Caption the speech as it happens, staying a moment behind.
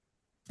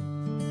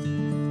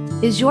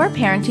Is your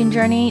parenting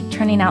journey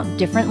turning out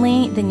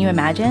differently than you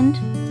imagined?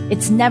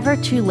 It's never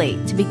too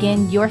late to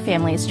begin your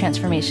family's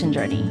transformation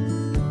journey.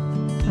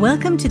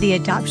 Welcome to the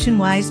Adoption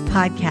Wise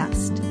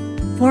podcast,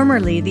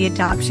 formerly the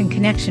Adoption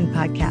Connection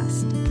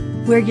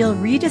podcast, where you'll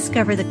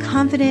rediscover the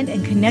confident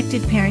and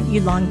connected parent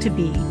you long to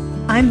be.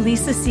 I'm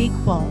Lisa C.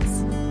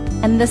 Qualls.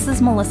 And this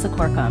is Melissa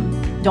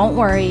Corkum. Don't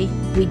worry,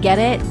 we get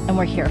it and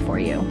we're here for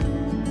you.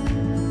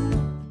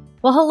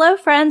 Well, hello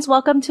friends.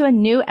 Welcome to a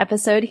new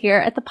episode here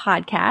at the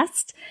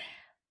podcast.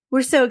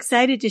 We're so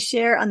excited to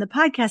share on the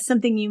podcast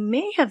something you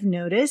may have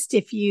noticed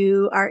if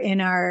you are in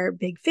our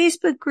big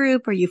Facebook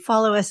group or you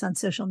follow us on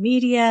social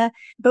media,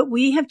 but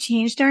we have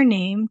changed our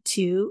name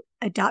to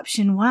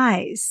Adoption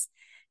Wise.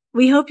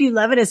 We hope you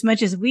love it as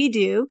much as we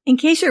do. In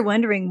case you're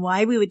wondering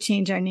why we would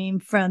change our name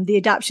from the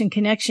Adoption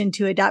Connection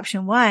to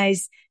Adoption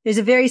Wise, there's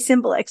a very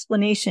simple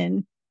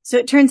explanation. So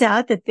it turns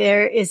out that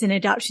there is an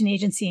adoption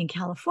agency in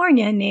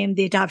California named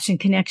the Adoption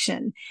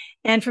Connection.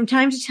 And from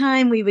time to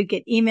time, we would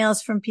get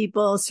emails from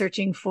people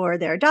searching for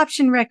their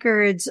adoption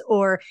records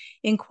or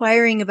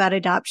inquiring about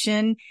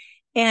adoption.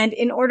 And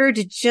in order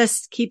to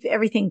just keep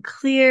everything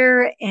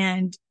clear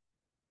and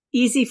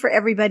easy for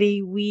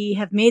everybody, we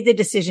have made the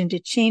decision to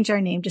change our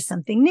name to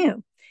something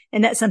new.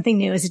 And that something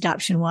new is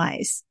Adoption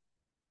Wise.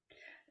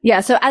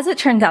 Yeah. So as it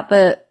turns out,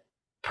 the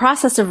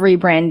process of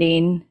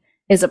rebranding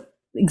is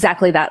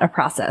exactly that, a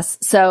process.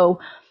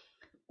 So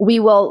we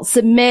will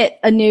submit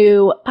a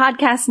new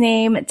podcast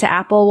name to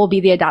Apple. Will be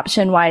the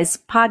Adoption Wise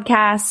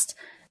podcast.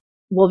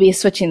 We'll be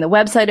switching the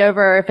website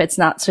over. If it's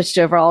not switched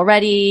over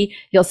already,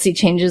 you'll see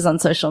changes on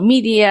social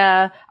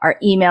media. Our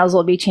emails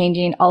will be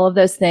changing, all of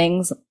those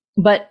things.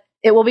 But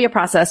it will be a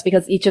process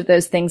because each of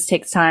those things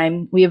takes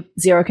time. We have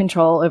zero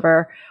control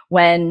over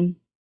when,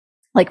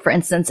 like, for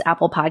instance,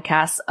 Apple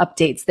Podcasts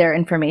updates their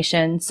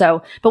information.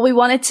 So, but we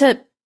wanted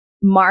to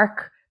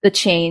mark the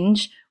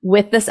change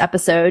with this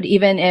episode,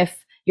 even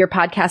if your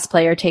podcast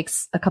player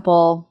takes a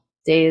couple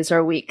days or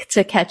a week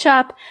to catch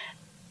up,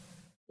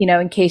 you know,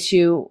 in case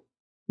you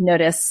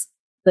notice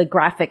the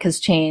graphic has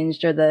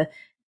changed or the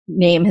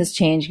name has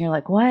changed and you're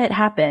like, what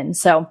happened?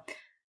 So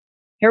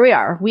here we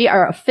are. We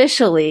are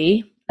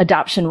officially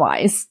Adoption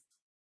Wise.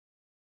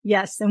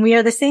 Yes. And we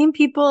are the same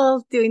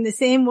people doing the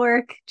same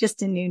work,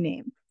 just a new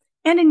name.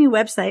 And a new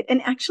website. And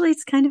actually,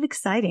 it's kind of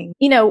exciting.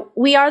 You know,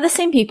 we are the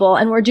same people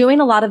and we're doing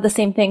a lot of the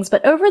same things.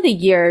 But over the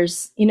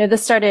years, you know,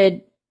 this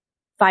started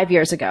 5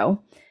 years ago.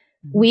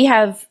 We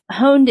have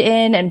honed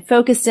in and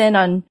focused in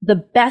on the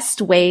best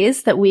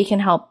ways that we can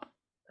help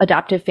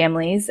adoptive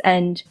families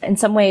and in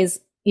some ways,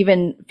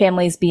 even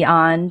families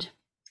beyond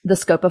the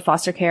scope of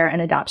foster care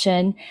and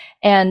adoption.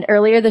 And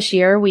earlier this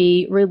year,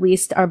 we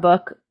released our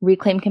book,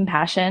 Reclaim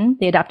Compassion,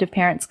 The Adoptive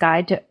Parent's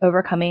Guide to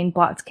Overcoming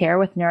Blocked Care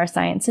with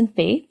Neuroscience and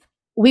Faith.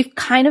 We've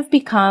kind of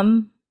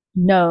become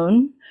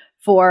known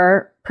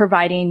for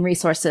providing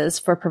resources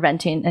for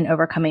preventing and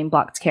overcoming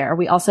blocked care.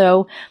 We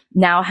also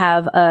now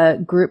have a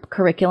group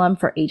curriculum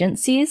for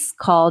agencies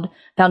called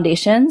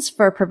Foundations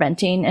for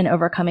Preventing and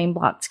Overcoming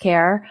Blocked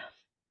Care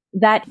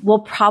that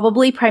will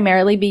probably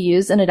primarily be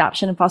used in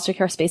adoption and foster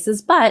care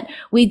spaces, but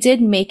we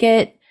did make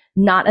it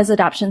not as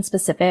adoption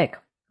specific.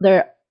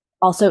 There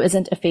also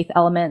isn't a faith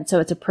element, so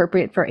it's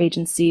appropriate for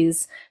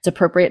agencies. It's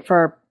appropriate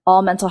for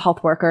all mental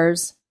health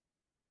workers.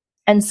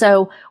 And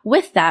so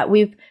with that,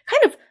 we've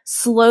kind of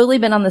slowly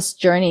been on this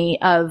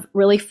journey of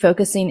really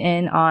focusing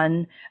in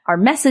on our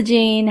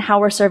messaging,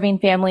 how we're serving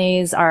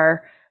families,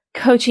 our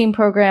coaching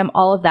program,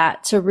 all of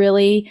that to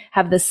really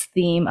have this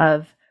theme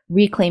of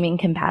reclaiming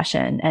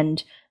compassion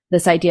and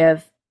this idea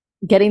of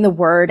getting the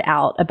word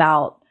out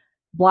about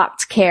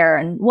blocked care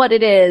and what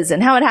it is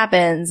and how it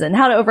happens and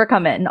how to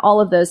overcome it and all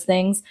of those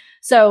things.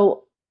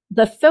 So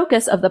the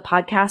focus of the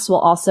podcast will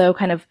also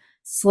kind of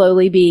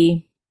slowly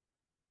be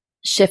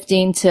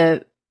shifting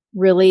to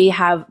really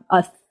have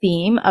a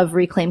theme of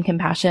reclaim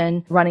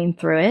compassion running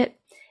through it.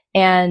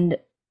 And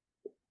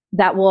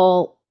that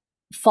will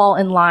fall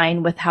in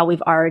line with how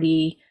we've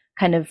already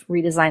kind of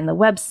redesigned the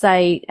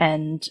website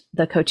and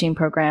the coaching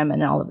program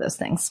and all of those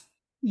things.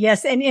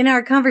 Yes. And in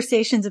our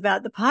conversations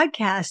about the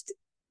podcast,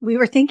 we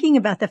were thinking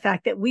about the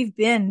fact that we've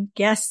been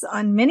guests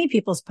on many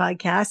people's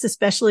podcasts,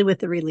 especially with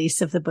the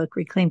release of the book,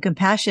 Reclaim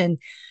Compassion,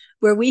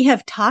 where we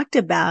have talked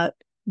about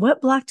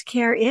what blocked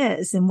care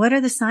is and what are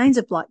the signs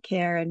of blocked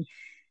care and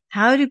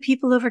how do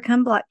people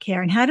overcome blocked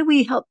care and how do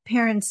we help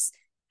parents?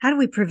 How do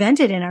we prevent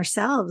it in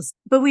ourselves?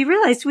 But we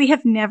realized we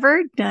have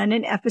never done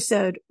an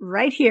episode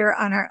right here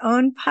on our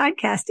own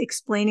podcast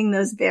explaining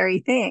those very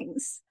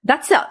things.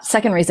 That's the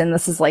second reason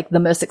this is like the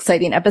most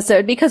exciting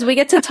episode because we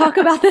get to talk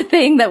about the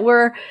thing that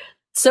we're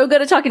so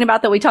good at talking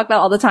about that we talk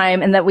about all the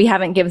time and that we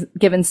haven't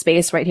given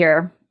space right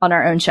here on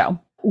our own show.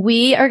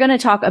 We are going to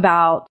talk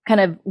about kind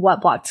of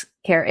what blocked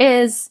care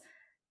is,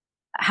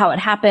 how it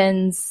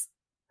happens.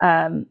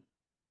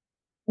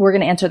 We're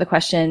going to answer the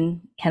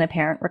question, can a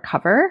parent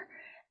recover?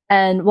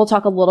 And we'll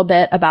talk a little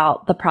bit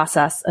about the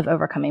process of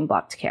overcoming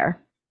blocked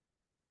care.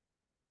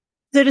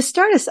 So to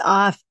start us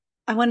off,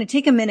 I want to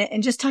take a minute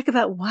and just talk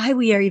about why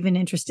we are even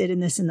interested in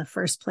this in the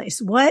first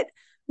place. What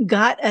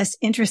got us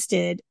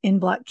interested in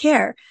block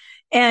care.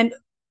 And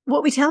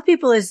what we tell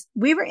people is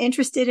we were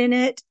interested in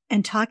it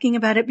and talking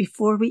about it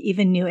before we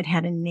even knew it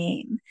had a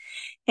name.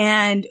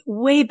 And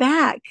way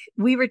back,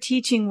 we were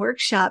teaching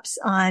workshops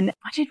on,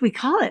 what did we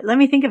call it? Let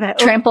me think about it.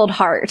 Trampled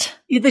heart.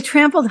 The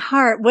trampled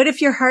heart. What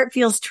if your heart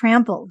feels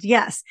trampled?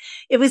 Yes.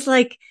 It was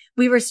like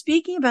we were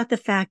speaking about the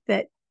fact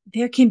that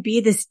there can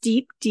be this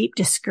deep, deep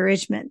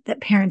discouragement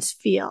that parents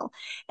feel,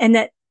 and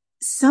that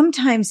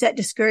sometimes that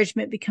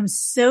discouragement becomes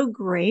so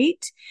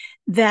great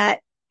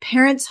that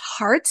parents'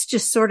 hearts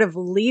just sort of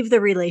leave the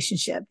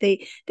relationship.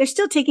 They're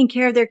still taking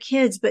care of their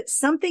kids, but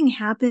something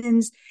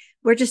happens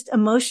where just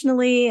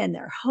emotionally and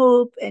their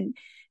hope and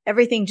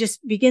everything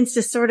just begins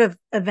to sort of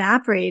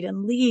evaporate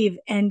and leave.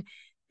 And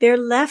they're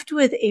left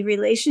with a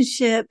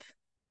relationship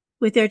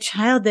with their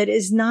child that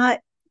is not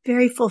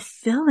very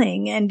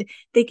fulfilling, and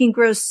they can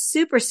grow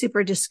super,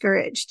 super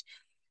discouraged.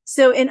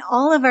 So in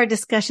all of our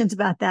discussions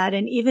about that,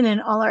 and even in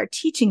all our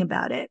teaching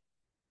about it,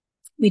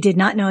 we did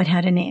not know it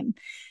had a name.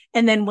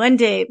 And then one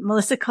day,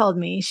 Melissa called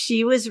me.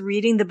 She was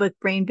reading the book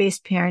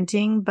Brain-Based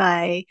Parenting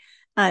by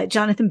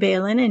Jonathan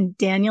Balin and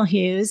Daniel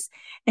Hughes.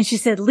 And she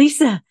said,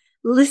 Lisa,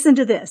 listen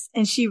to this.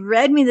 And she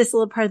read me this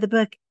little part of the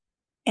book,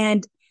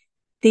 and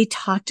they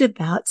talked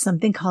about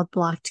something called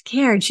blocked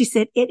care. And she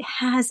said, it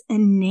has a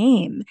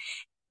name.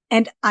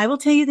 And I will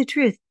tell you the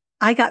truth.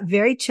 I got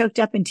very choked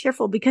up and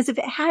tearful, because if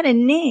it had a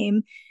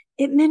name,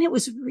 it meant it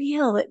was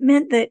real. It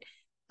meant that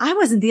I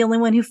wasn't the only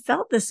one who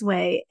felt this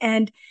way,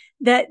 and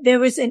that there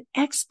was an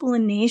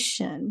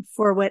explanation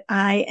for what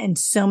I and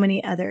so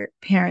many other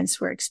parents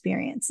were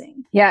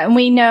experiencing. Yeah. And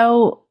we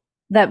know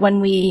that when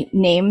we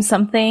name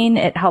something,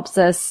 it helps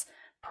us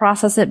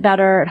process it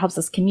better. It helps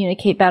us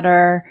communicate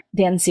better.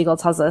 Dan Siegel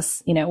tells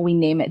us, we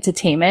name it to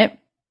tame it.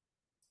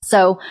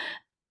 So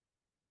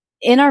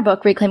in our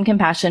book, Reclaim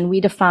Compassion,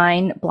 we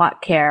define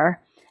block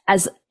care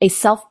as a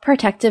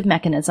self-protective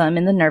mechanism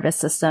in the nervous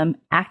system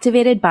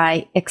activated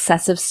by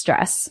excessive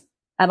stress.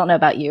 I don't know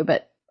about you,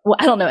 but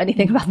I don't know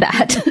anything about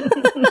that.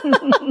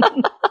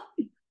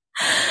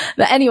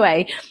 But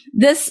anyway,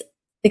 this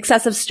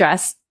excessive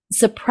stress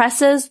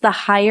suppresses the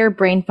higher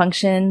brain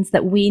functions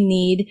that we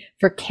need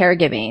for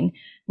caregiving,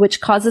 which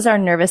causes our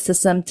nervous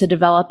system to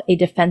develop a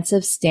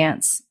defensive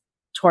stance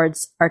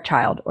towards our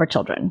child or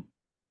children.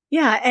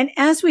 Yeah. And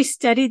as we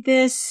studied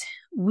this,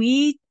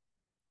 we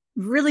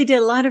really did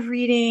a lot of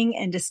reading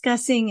and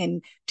discussing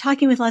and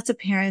talking with lots of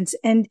parents.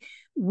 And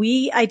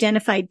we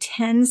identified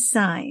 10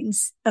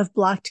 signs of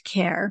blocked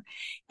care.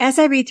 As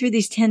I read through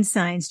these 10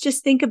 signs,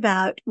 just think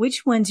about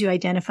which ones you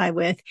identify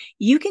with.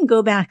 You can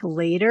go back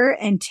later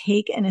and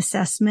take an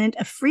assessment,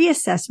 a free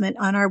assessment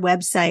on our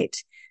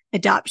website,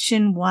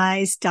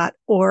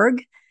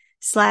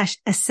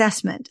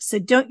 adoptionwise.org/assessment. So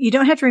you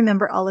don't have to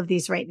remember all of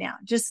these right now.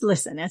 Just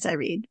listen as I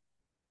read.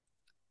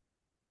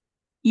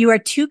 You are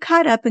too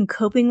caught up in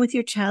coping with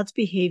your child's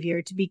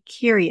behavior to be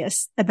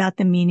curious about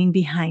the meaning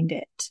behind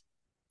it.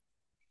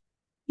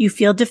 You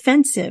feel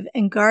defensive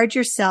and guard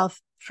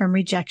yourself from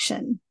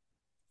rejection.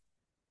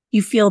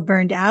 You feel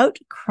burned out,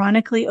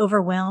 chronically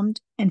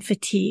overwhelmed, and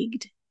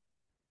fatigued.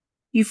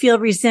 You feel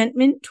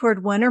resentment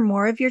toward one or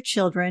more of your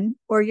children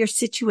or your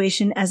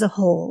situation as a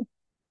whole.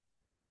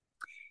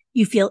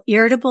 You feel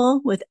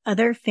irritable with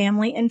other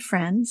family and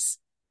friends.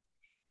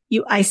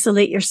 You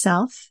isolate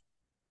yourself.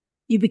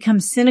 You become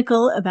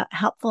cynical about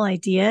helpful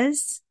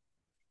ideas.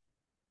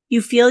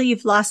 You feel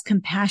you've lost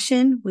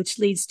compassion, which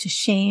leads to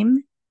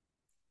shame.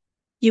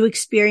 You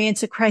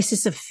experience a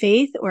crisis of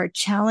faith or a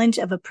challenge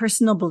of a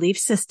personal belief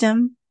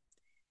system.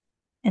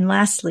 And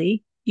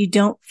lastly, you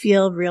don't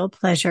feel real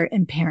pleasure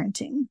in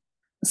parenting.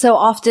 So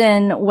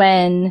often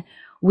when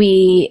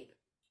we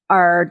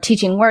are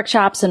teaching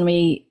workshops and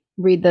we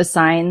read those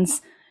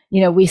signs,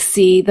 we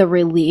see the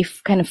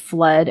relief kind of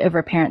flood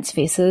over parents'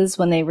 faces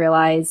when they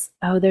realize,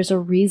 oh, there's a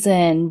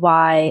reason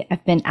why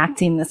I've been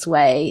acting this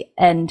way.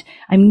 And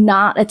I'm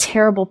not a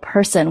terrible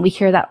person. We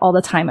hear that all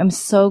the time. I'm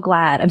so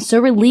glad. I'm so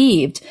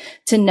relieved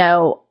to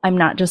know I'm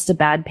not just a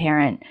bad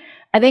parent.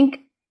 I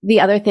think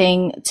the other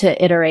thing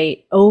to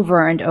iterate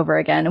over and over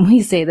again, and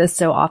we say this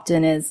so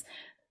often, is,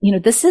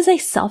 this is a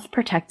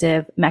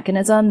self-protective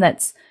mechanism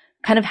that's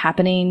kind of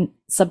happening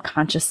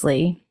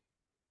subconsciously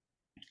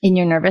in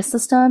your nervous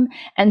system.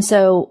 And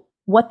so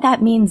what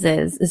that means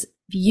is if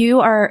you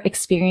are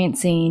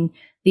experiencing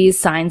these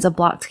signs of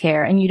blocked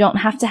care, and you don't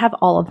have to have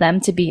all of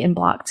them to be in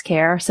blocked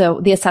care. So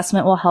the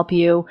assessment will help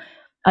you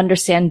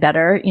understand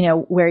better,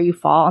 where you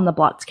fall on the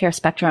blocked care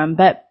spectrum.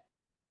 But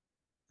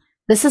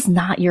this is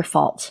not your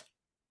fault.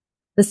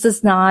 This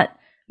does not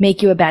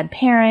make you a bad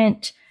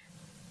parent.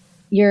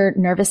 Your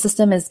nervous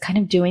system is kind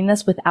of doing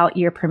this without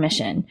your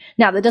permission.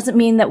 Now, that doesn't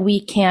mean that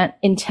we can't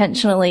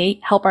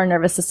intentionally help our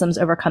nervous systems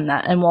overcome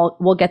that, and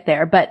we'll get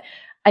there. But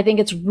I think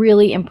it's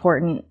really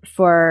important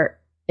for,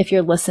 if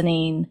you're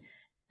listening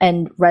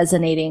and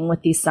resonating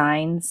with these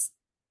signs,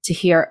 to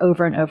hear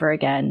over and over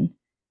again,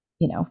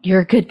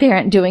 you're a good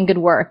parent doing good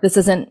work. This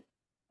isn't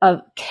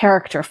a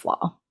character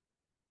flaw.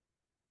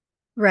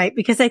 Right.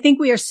 Because I think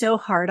we are so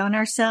hard on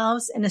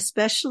ourselves, and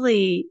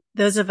especially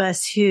those of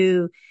us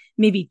who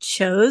maybe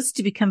chose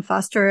to become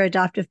foster or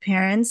adoptive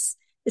parents.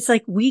 It's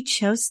like, we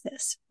chose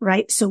this,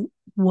 right? So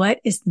what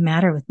is the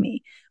matter with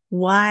me?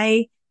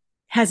 Why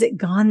has it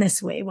gone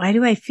this way? Why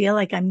do I feel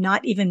like I'm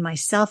not even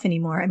myself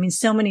anymore? I mean,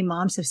 so many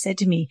moms have said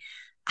to me,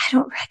 I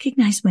don't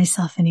recognize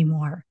myself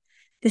anymore.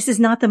 This is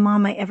not the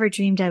mom I ever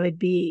dreamed I would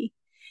be.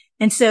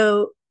 And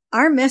so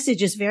our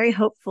message is very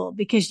hopeful,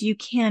 because you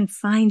can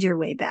find your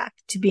way back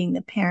to being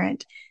the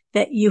parent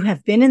that you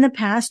have been in the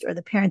past, or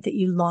the parent that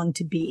you long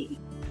to be.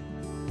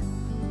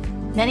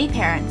 Many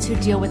parents who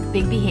deal with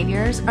big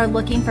behaviors are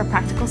looking for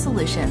practical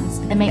solutions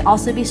and may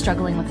also be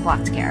struggling with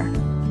blocked care.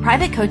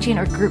 Private coaching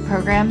or group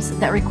programs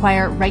that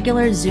require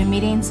regular Zoom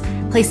meetings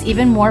place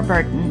even more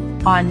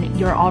burden on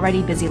your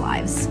already busy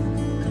lives.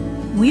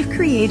 We've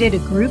created a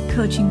group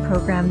coaching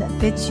program that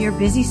fits your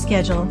busy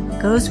schedule,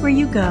 goes where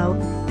you go,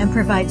 and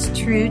provides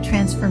true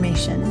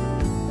transformation.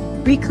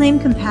 Reclaim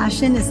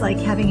Compassion is like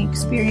having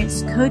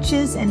experienced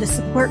coaches and a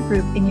support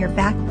group in your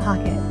back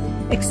pocket,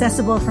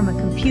 accessible from a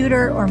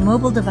computer or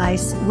mobile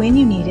device when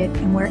you need it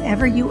and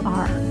wherever you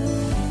are.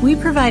 We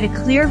provide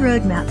a clear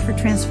roadmap for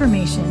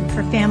transformation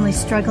for families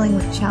struggling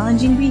with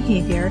challenging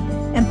behavior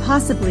and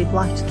possibly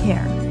blocked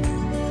care.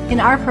 In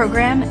our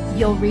program,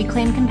 you'll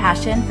reclaim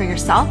compassion for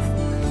yourself,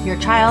 your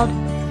child,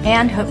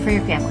 and hope for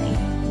your family.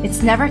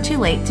 It's never too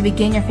late to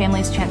begin your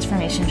family's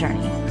transformation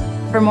journey.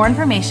 For more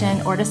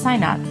information or to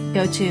sign up,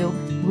 go to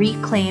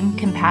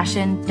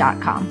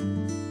reclaimcompassion.com.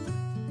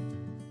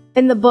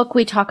 In the book,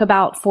 we talk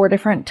about 4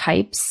 different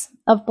types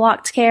of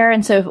blocked care.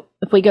 And so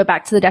if we go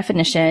back to the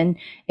definition,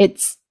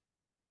 it's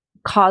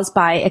caused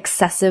by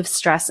excessive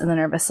stress in the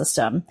nervous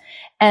system.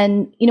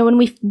 And, when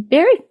we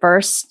very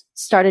first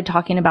started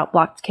talking about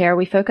blocked care,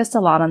 we focused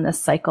a lot on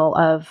this cycle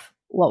of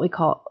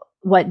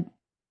what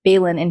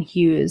Balin and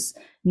Hughes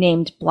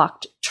named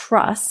blocked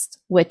trust,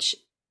 which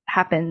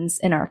happens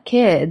in our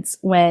kids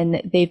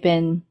when they've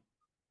been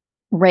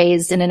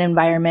raised in an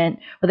environment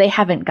where they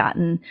haven't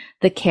gotten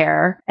the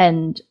care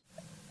and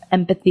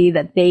empathy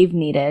that they've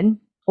needed,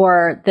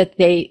 or that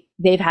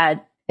they've had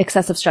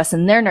excessive stress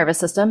in their nervous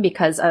system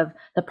because of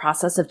the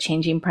process of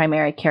changing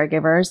primary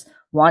caregivers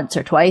once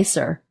or twice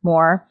or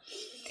more.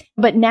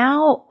 But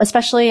now,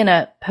 especially in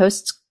a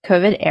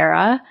post-COVID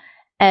era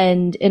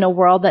and in a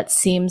world that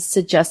seems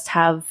to just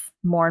have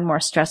more and more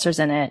stressors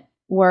in it,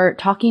 we're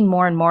talking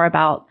more and more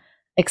about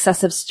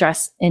excessive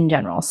stress in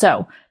general.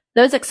 So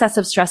those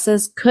excessive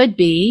stresses could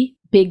be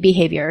big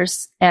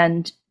behaviors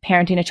and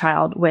parenting a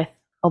child with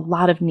a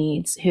lot of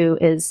needs who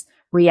is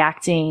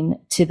reacting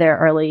to their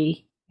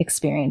early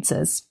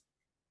experiences.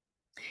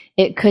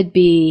 It could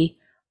be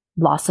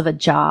loss of a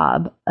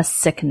job, a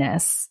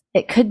sickness.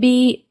 It could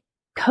be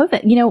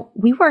COVID.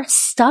 We were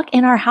stuck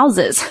in our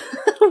houses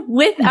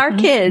with our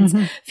kids,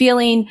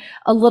 feeling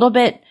a little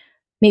bit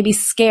maybe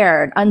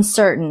scared,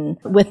 uncertain,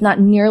 with not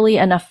nearly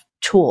enough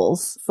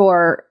tools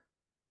for,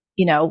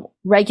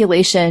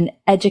 regulation,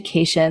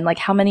 education. Like,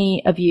 how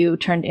many of you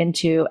turned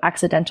into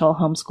accidental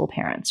homeschool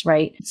parents,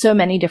 right? So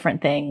many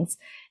different things.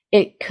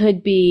 It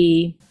could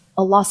be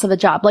a loss of a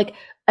job.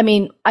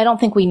 I don't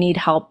think we need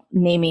help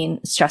naming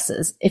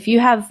stresses. If you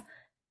have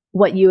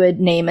what you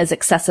would name as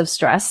excessive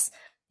stress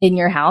in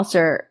your house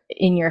or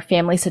in your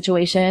family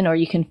situation, or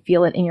you can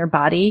feel it in your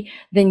body,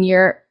 then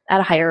you're at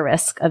a higher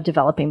risk of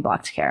developing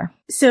blocked care.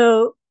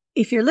 So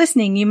if you're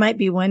listening, you might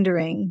be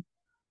wondering,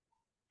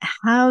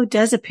 how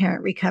does a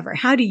parent recover?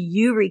 How do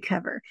you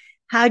recover?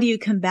 How do you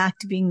come back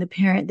to being the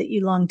parent that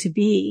you long to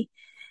be?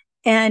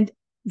 And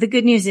the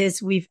good news is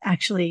we've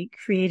actually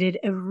created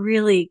a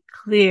really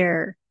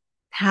clear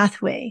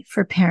pathway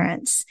for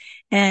parents,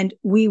 and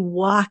we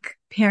walk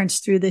parents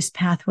through this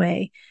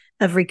pathway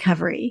of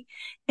recovery.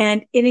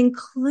 And it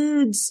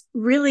includes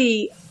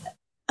really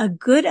a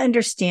good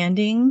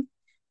understanding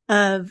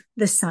of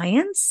the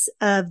science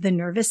of the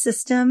nervous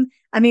system.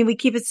 We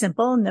keep it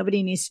simple.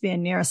 Nobody needs to be a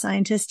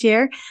neuroscientist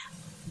here,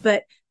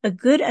 but a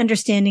good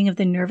understanding of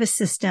the nervous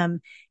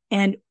system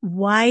and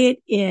why it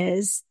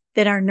is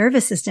that our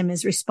nervous system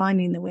is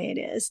responding the way it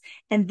is.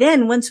 And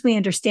then once we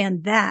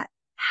understand that,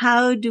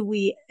 how do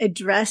we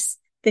address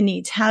the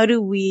needs? How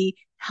do we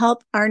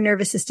help our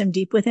nervous system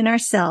deep within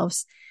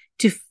ourselves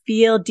to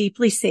feel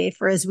deeply safe,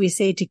 or as we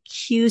say, to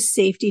cue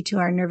safety to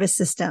our nervous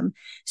system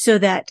so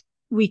that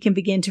we can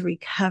begin to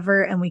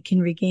recover and we can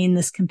regain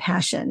this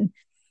compassion?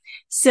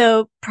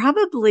 So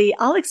probably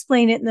I'll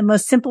explain it in the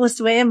most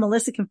simplest way, and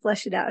Melissa can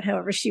flesh it out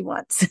however she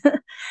wants.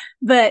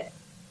 But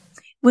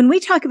when we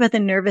talk about the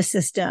nervous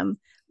system,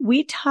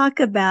 we talk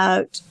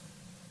about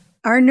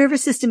our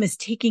nervous system is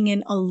taking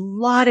in a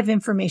lot of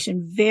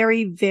information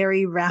very,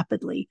 very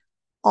rapidly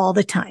all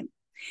the time.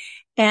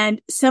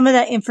 And some of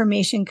that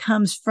information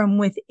comes from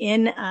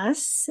within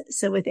us,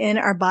 so within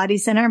our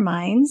bodies and our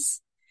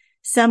minds.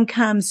 Some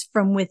comes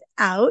from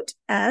without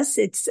us.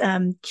 It's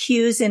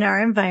cues in our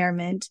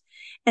environment.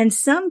 And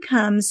some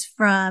comes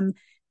from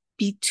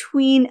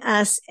between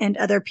us and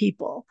other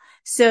people.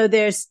 So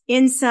there's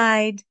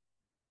inside,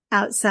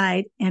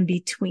 outside, and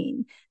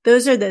between.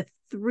 Those are the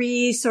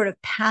three sort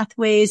of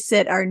pathways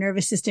that our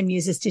nervous system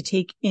uses to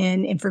take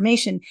in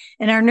information.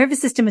 And our nervous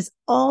system is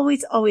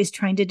always, always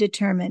trying to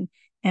determine,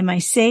 am I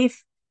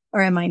safe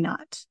or am I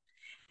not?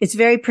 It's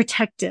very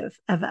protective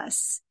of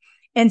us.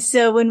 And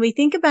so when we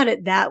think about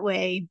it that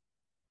way,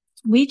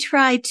 we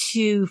try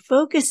to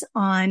focus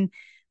on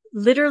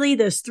literally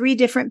those three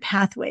different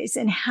pathways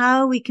and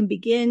how we can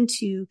begin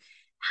to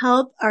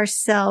help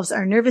ourselves,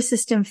 our nervous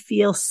system,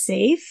 feel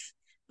safe,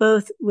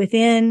 both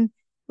within,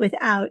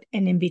 without,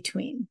 and in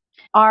between.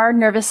 Our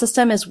nervous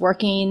system is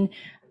working,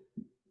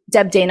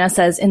 Deb Dana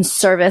says, in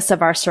service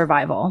of our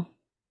survival,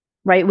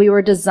 right? We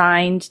were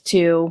designed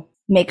to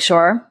make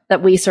sure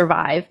that we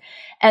survive.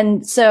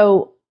 And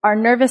so our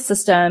nervous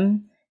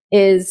system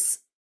is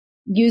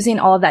using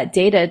all of that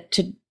data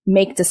to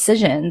make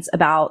decisions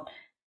about,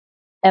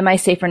 am I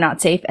safe or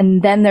not safe?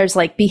 And then there's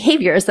like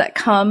behaviors that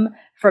come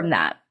from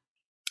that,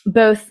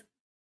 both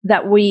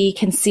that we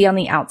can see on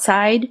the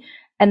outside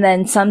and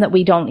then some that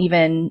we don't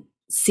even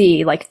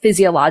see, like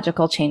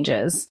physiological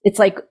changes. It's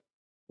like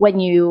when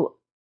you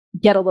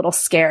get a little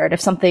scared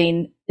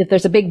if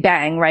there's a big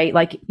bang, right?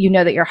 Like, you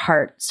know that your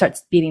heart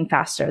starts beating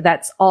faster.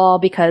 That's all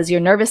because your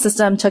nervous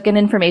system took in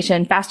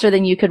information faster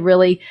than you could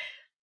really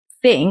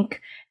think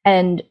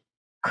and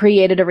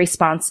created a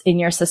response in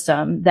your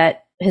system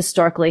that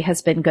historically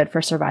has been good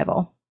for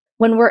survival.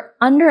 When we're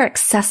under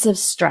excessive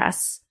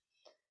stress,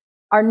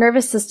 our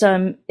nervous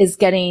system is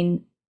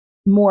getting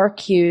more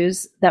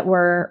cues that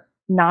we're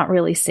not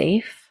really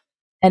safe,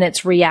 and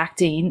it's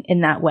reacting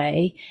in that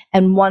way.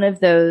 And one of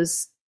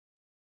those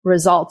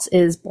results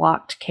is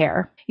blocked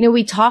care. You know,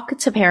 we talk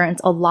to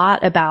parents a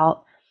lot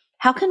about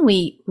how can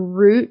we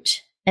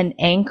root and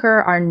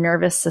anchor our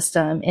nervous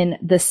system in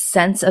the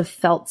sense of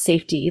felt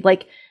safety,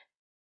 like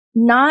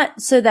not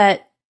so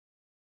that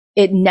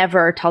it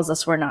never tells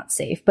us we're not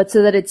safe, but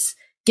so that it's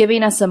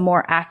giving us a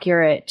more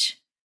accurate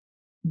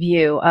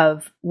view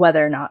of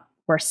whether or not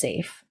we're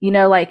safe. You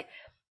know, like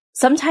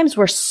sometimes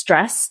we're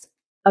stressed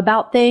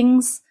about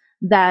things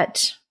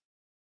that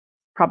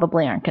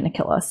probably aren't going to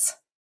kill us,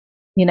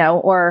 you know,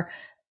 or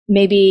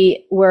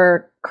maybe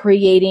we're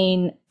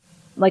creating,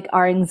 like,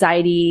 our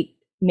anxiety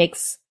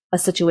makes a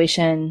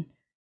situation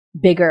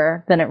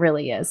bigger than it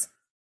really is.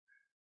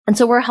 And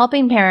so we're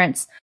helping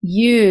parents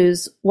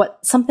use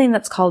something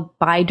that's called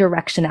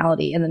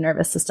bidirectionality in the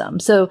nervous system.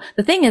 So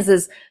the thing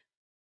is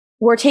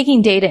we're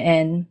taking data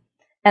in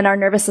and our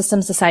nervous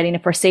system's deciding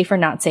if we're safe or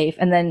not safe.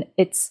 And then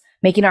it's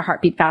making our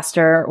heart beat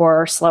faster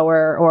or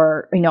slower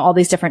or, you know, all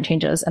these different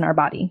changes in our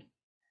body.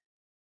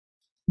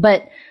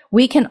 But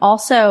we can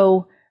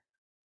also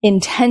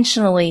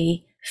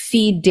intentionally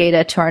feed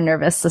data to our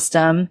nervous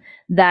system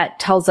that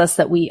tells us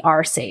that we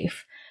are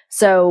safe.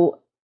 So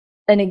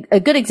a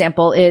good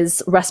example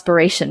is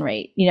respiration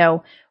rate. You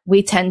know,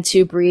 we tend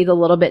to breathe a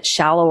little bit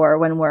shallower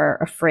when we're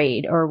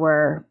afraid or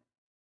we're,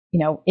 you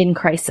know, in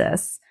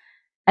crisis.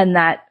 And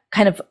that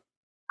kind of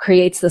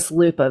creates this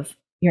loop of,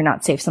 you're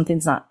not safe,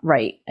 something's not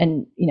right.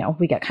 And, you know,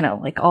 we get kind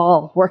of like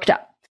all worked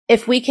up.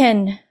 If we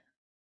can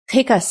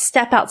take a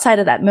step outside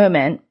of that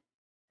moment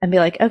and be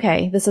like,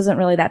 okay, this isn't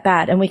really that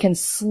bad, and we can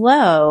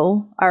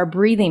slow our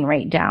breathing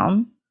rate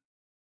down,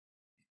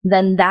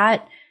 then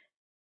that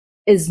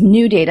is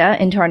new data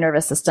into our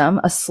nervous system.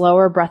 A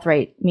slower breath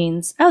rate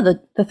means, oh,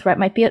 the threat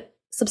might be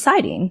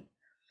subsiding.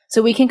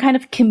 So we can kind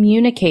of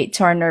communicate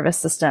to our nervous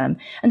system.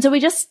 And so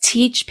we just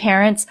teach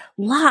parents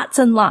lots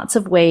and lots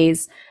of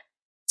ways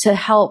to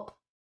help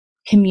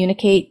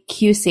communicate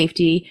cue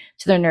safety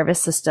to their nervous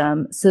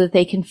system so that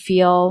they can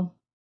feel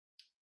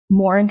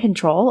more in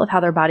control of how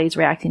their body's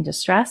reacting to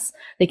stress.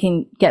 They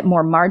can get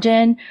more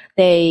margin.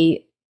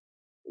 They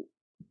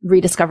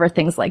rediscover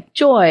things like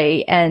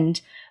joy and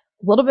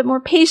a little bit more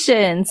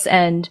patience,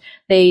 and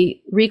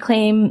they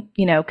reclaim,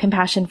 you know,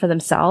 compassion for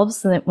themselves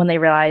so that when they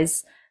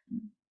realize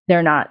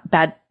they're not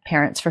bad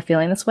parents for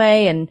feeling this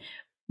way, and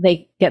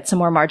they get some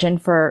more margin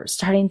for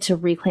starting to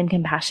reclaim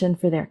compassion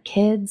for their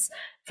kids,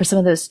 for some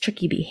of those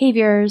tricky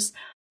behaviors.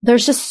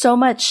 There's just so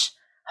much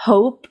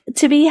hope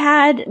to be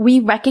had.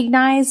 We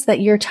recognize that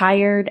you're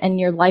tired and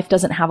your life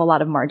doesn't have a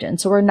lot of margin.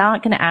 So we're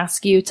not going to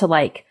ask you to,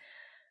 like,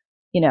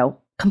 you know,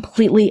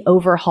 completely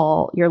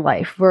overhaul your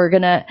life. We're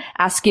going to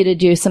ask you to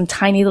do some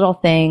tiny little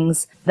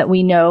things that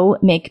we know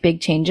make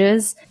big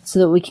changes so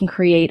that we can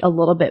create a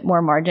little bit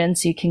more margin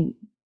so you can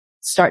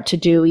start to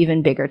do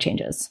even bigger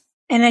changes.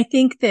 And I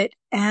think that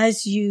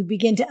as you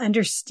begin to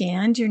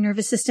understand your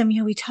nervous system,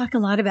 you know, we talk a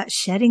lot about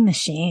shedding the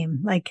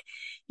shame. Like,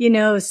 you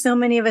know, so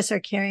many of us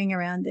are carrying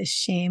around this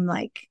shame,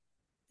 like,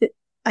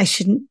 I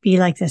shouldn't be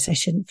like this. I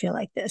shouldn't feel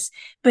like this.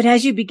 But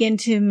as you begin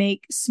to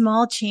make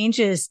small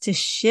changes to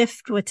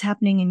shift what's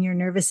happening in your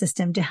nervous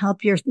system, to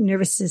help your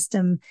nervous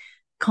system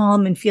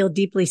calm and feel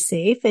deeply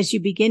safe, as you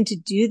begin to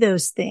do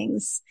those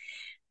things,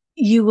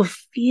 you will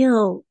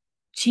feel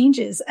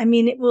changes. I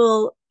mean,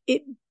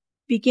 it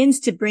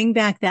begins to bring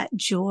back that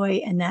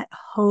joy and that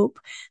hope.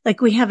 Like,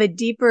 we have a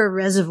deeper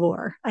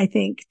reservoir, I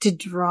think, to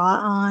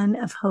draw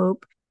on of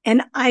hope.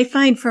 And I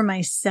find for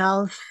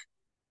myself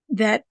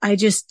that I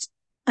just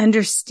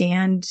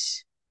understand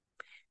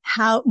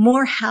how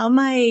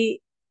my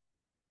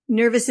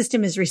nervous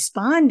system is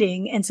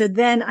responding. And so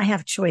then I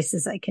have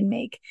choices I can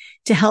make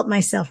to help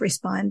myself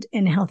respond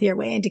in a healthier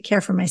way and to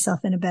care for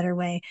myself in a better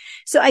way.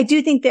 So I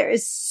do think there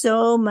is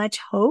so much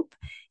hope.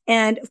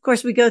 And of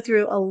course, we go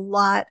through a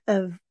lot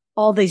of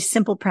all these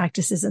simple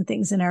practices and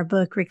things in our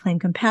book, Reclaim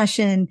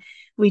Compassion.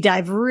 We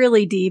dive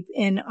really deep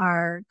in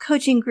our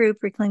coaching group,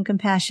 Reclaim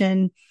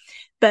Compassion.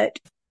 But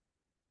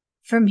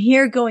from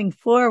here going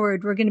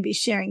forward, we're going to be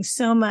sharing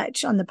so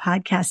much on the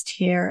podcast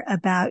here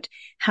about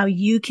how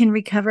you can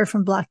recover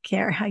from block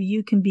care, how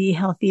you can be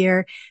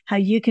healthier, how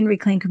you can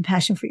reclaim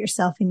compassion for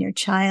yourself and your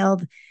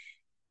child,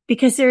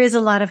 because there is a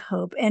lot of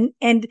hope. And,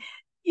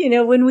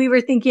 when we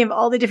were thinking of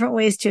all the different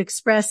ways to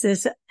express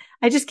this,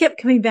 I just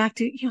kept coming back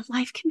to,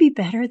 life can be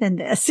better than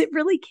this. It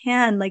really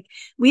can. Like,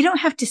 we don't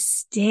have to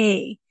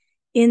stay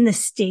in the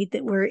state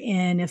that we're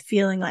in of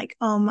feeling like,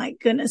 oh my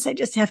goodness, I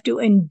just have to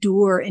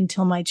endure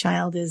until my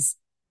child is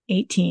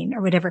 18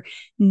 or whatever.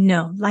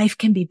 No, life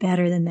can be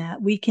better than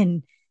that. We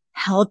can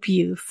help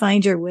you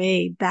find your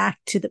way back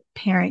to the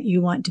parent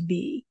you want to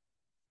be.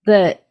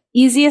 The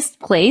easiest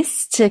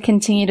place to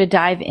continue to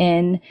dive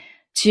in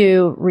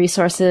to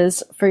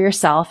resources for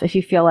yourself, if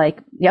you feel like,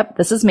 yep,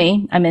 this is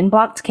me, I'm in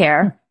blocked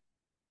care,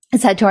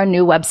 is head to our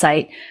new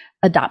website,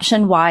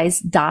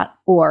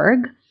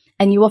 adoptionwise.org,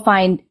 and you will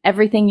find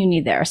everything you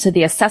need there. So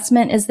the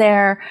assessment is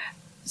there.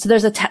 So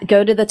there's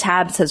go to the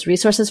tab that says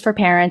resources for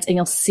parents, and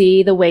you'll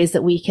see the ways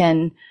that we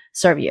can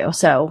serve you.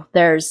 So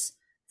there's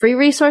free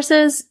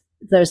resources.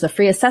 There's the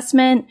free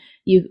assessment.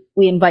 We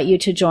invite you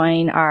to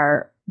join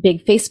our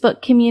big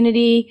Facebook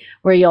community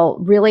where you'll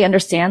really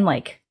understand,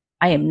 like,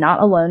 I am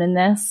not alone in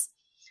this.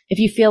 If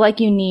you feel like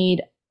you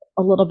need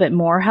a little bit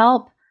more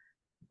help,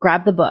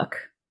 grab the book,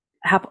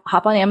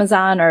 hop on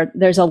Amazon, or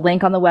there's a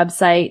link on the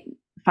website,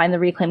 find the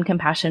Reclaim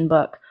Compassion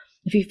book.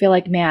 If you feel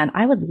like, man,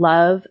 I would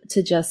love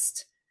to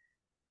just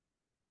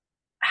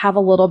have a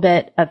little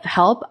bit of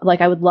help.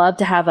 Like, I would love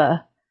to have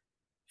a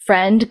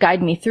friend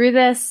guide me through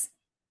this,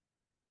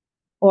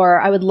 or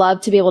I would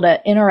love to be able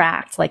to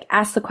interact, like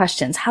ask the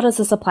questions. How does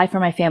this apply for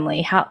my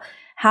family? How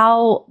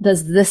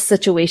does this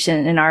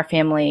situation in our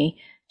family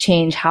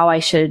change how I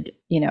should,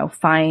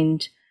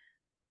 find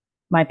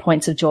my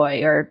points of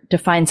joy or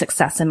define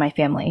success in my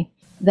family?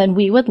 Then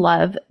we would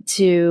love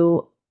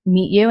to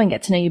meet you and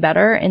get to know you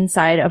better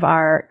inside of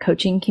our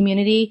coaching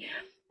community.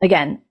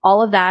 Again,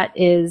 all of that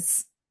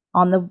is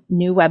on the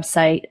new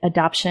website,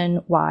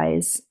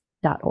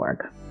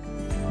 adoptionwise.org.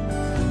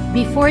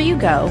 Before you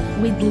go,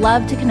 we'd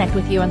love to connect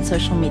with you on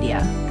social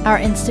media. Our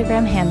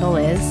Instagram handle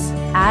is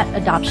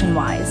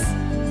 @adoptionwise.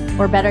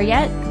 Or better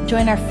yet,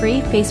 join our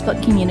free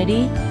Facebook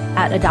community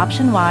at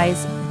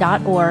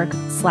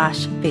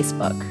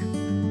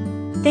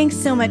adoptionwise.org/Facebook. Thanks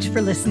so much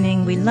for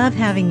listening. We love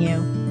having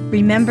you.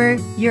 Remember,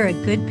 you're a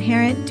good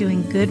parent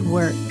doing good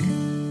work.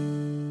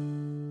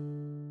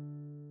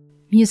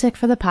 Music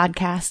for the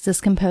podcast is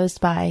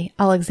composed by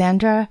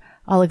Alexandra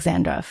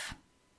Alexandrov.